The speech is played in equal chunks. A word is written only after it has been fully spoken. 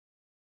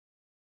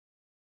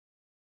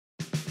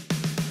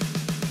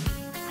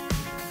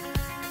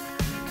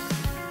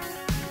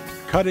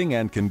Cutting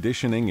and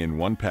conditioning in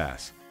one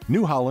pass.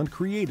 New Holland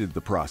created the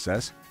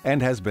process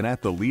and has been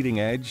at the leading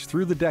edge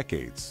through the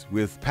decades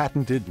with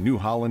patented New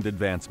Holland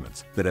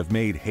advancements that have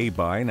made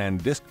Haybine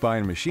and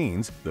Discbine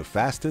machines the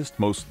fastest,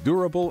 most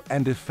durable,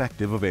 and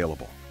effective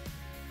available.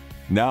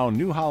 Now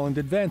New Holland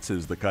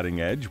advances the cutting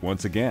edge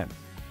once again.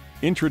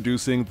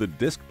 Introducing the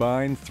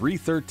Discbine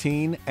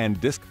 313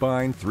 and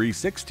Discbine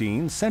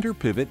 316 center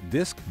pivot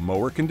disc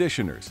mower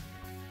conditioners.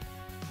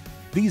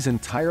 These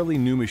entirely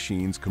new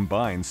machines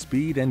combine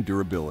speed and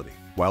durability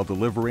while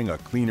delivering a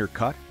cleaner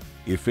cut,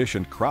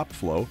 efficient crop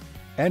flow,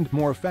 and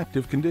more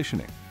effective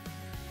conditioning.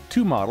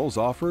 Two models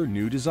offer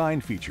new design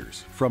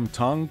features, from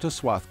tongue to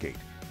swath gate.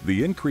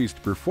 The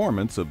increased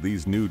performance of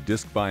these new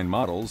Discbine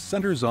models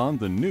centers on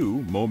the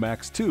new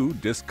MowMax II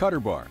disc cutter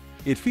bar.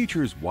 It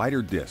features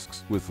wider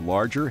discs with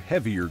larger,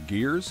 heavier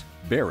gears,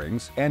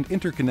 bearings, and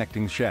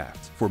interconnecting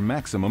shafts for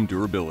maximum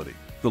durability.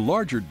 The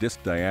larger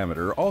disc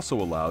diameter also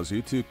allows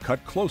you to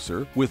cut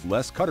closer with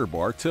less cutter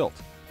bar tilt.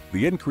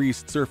 The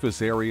increased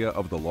surface area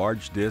of the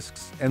large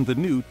discs and the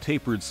new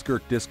tapered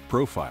skirt disc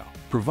profile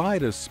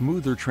provide a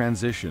smoother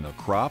transition of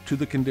crop to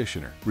the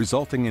conditioner,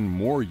 resulting in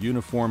more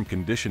uniform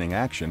conditioning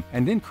action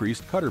and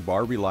increased cutter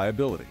bar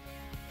reliability.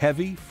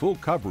 Heavy, full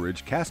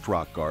coverage cast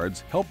rock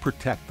guards help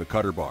protect the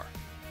cutter bar.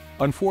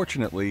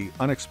 Unfortunately,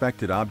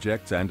 unexpected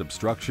objects and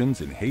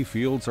obstructions in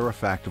hayfields are a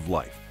fact of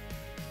life.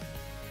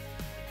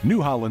 New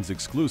Holland's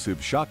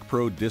exclusive Shock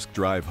Pro disc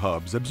drive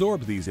hubs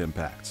absorb these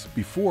impacts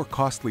before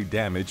costly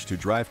damage to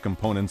drive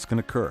components can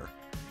occur.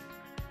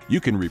 You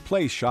can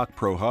replace Shock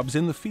Pro hubs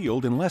in the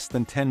field in less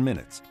than 10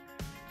 minutes,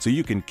 so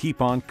you can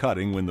keep on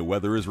cutting when the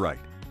weather is right.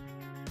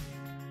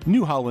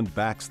 New Holland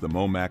backs the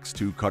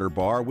MowMax II cutter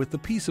bar with the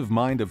peace of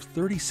mind of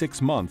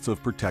 36 months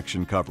of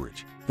protection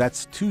coverage.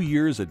 That's 2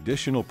 years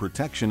additional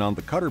protection on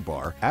the cutter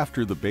bar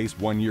after the base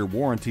 1-year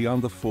warranty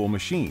on the full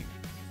machine.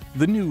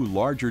 The new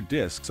larger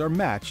discs are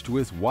matched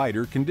with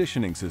wider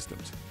conditioning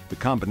systems. The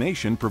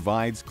combination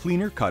provides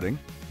cleaner cutting,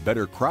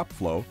 better crop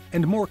flow,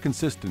 and more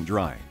consistent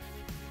drying.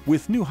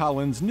 With New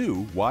Holland's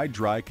new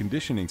WideDry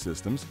conditioning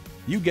systems,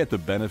 you get the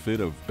benefit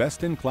of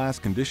best-in-class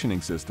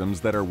conditioning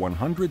systems that are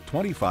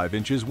 125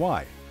 inches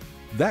wide.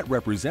 That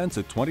represents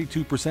a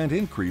 22%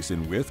 increase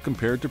in width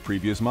compared to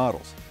previous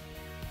models.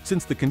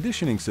 Since the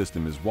conditioning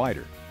system is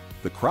wider,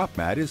 the crop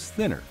mat is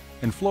thinner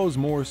and flows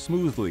more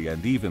smoothly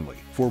and evenly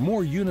for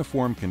more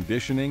uniform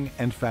conditioning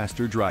and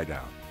faster dry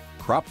down.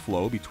 Crop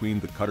flow between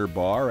the cutter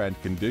bar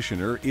and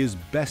conditioner is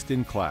best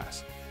in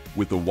class.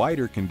 With the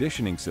wider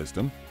conditioning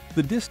system,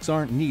 the discs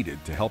aren't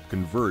needed to help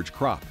converge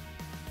crop.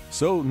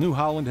 So New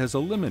Holland has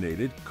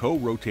eliminated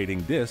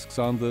co-rotating discs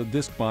on the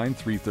Discbine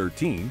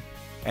 313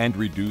 and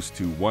reduced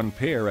to one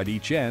pair at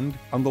each end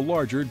on the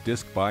larger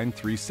Discbine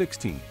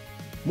 316.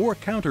 More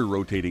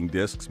counter-rotating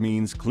discs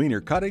means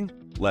cleaner cutting,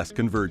 less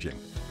converging.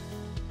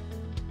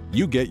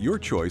 You get your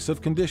choice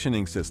of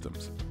conditioning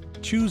systems.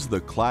 Choose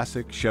the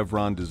classic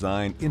Chevron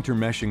design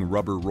intermeshing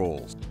rubber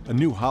rolls, a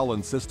New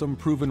Holland system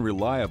proven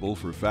reliable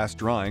for fast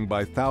drying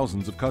by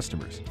thousands of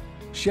customers.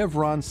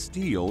 Chevron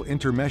steel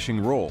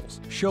intermeshing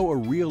rolls show a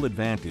real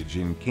advantage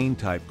in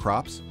cane-type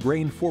crops,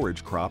 grain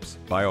forage crops,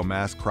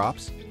 biomass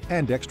crops,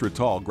 and extra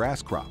tall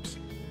grass crops.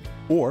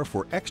 Or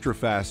for extra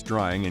fast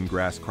drying in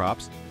grass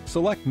crops,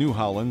 select New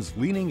Holland's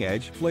leaning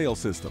edge flail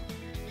system.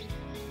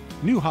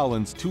 New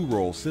Holland's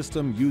two-roll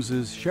system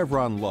uses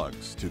Chevron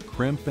lugs to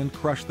crimp and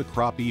crush the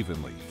crop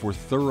evenly for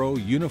thorough,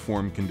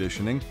 uniform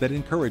conditioning that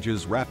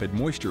encourages rapid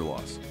moisture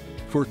loss.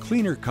 For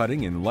cleaner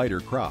cutting in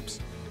lighter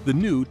crops, the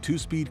new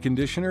two-speed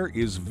conditioner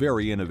is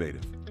very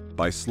innovative.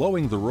 By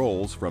slowing the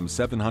rolls from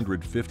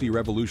 750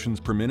 revolutions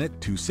per minute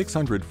to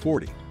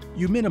 640,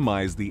 you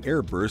minimize the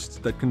air bursts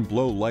that can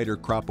blow lighter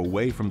crop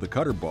away from the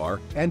cutter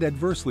bar and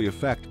adversely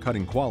affect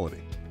cutting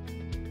quality.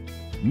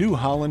 New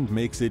Holland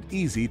makes it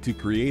easy to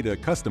create a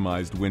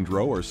customized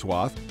windrow or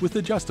swath with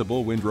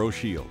adjustable windrow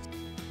shields.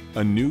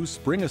 A new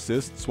spring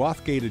assist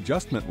swath gate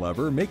adjustment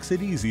lever makes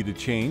it easy to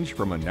change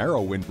from a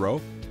narrow windrow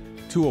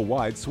to a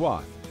wide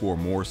swath for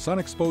more sun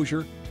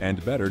exposure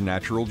and better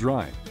natural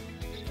drying.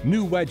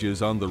 New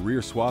wedges on the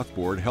rear swath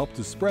board help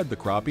to spread the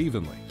crop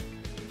evenly.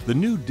 The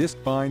new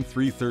Discbine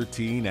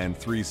 313 and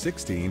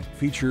 316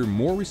 feature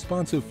more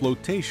responsive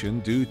flotation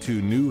due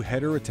to new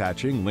header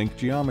attaching link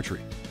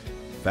geometry.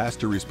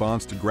 Faster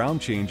response to ground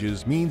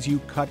changes means you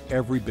cut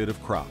every bit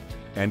of crop,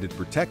 and it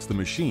protects the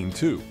machine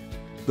too.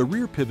 The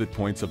rear pivot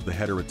points of the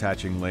header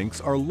attaching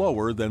links are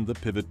lower than the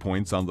pivot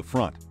points on the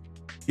front.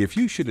 If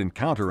you should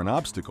encounter an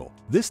obstacle,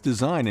 this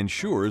design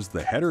ensures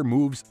the header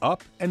moves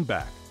up and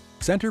back.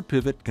 Center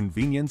pivot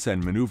convenience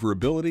and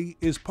maneuverability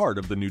is part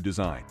of the new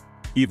design.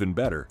 Even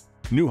better,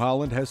 New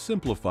Holland has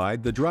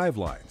simplified the drive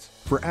lines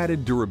for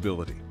added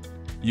durability.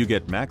 You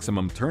get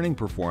maximum turning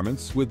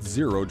performance with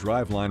zero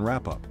driveline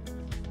wrap-up.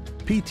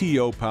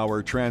 PTO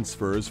power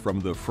transfers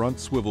from the front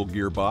swivel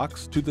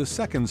gearbox to the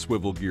second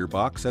swivel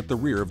gearbox at the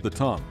rear of the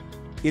tongue.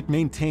 It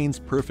maintains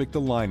perfect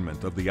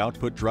alignment of the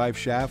output drive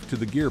shaft to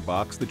the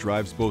gearbox that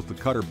drives both the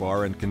cutter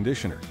bar and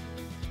conditioner.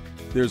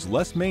 There's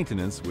less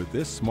maintenance with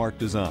this smart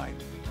design.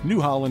 New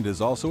Holland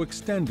has also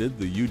extended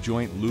the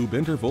U-joint lube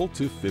interval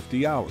to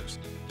 50 hours.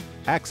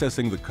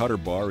 Accessing the cutter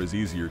bar is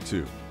easier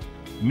too.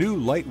 New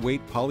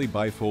lightweight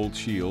poly-bifold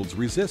shields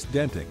resist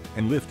denting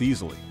and lift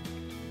easily.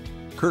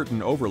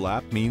 Curtain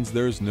overlap means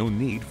there's no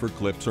need for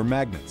clips or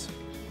magnets.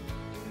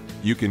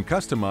 You can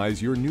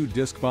customize your new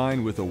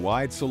Discbine with a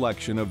wide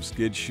selection of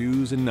skid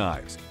shoes and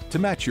knives to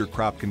match your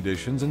crop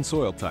conditions and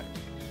soil type.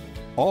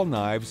 All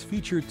knives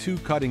feature 2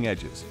 cutting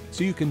edges,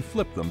 so you can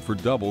flip them for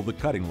double the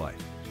cutting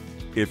life.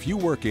 If you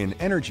work in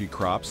energy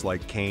crops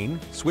like cane,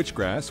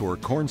 switchgrass, or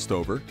corn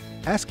stover,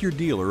 ask your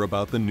dealer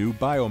about the new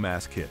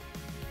Biomass kit.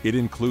 It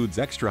includes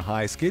extra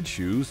high skid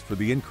shoes for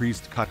the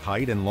increased cut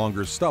height and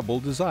longer stubble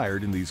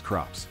desired in these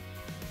crops.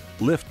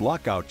 Lift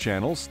lockout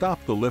channels stop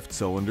the lift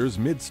cylinders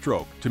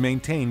mid-stroke to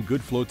maintain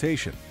good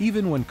flotation,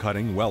 even when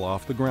cutting well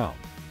off the ground.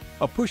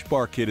 A push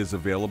bar kit is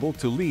available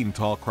to lean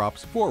tall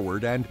crops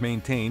forward and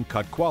maintain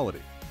cut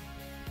quality.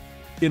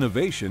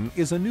 Innovation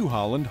is a New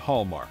Holland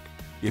hallmark.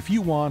 If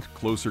you want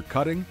closer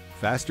cutting,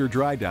 faster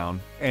dry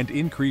down, and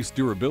increased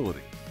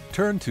durability,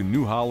 turn to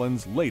New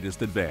Holland's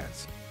latest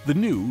advance, the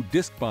new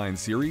Discbine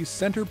Series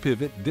Center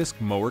Pivot Disc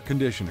Mower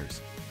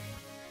Conditioners.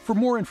 For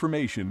more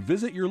information,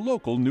 visit your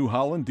local New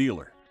Holland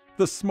dealer.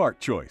 The smart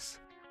choice.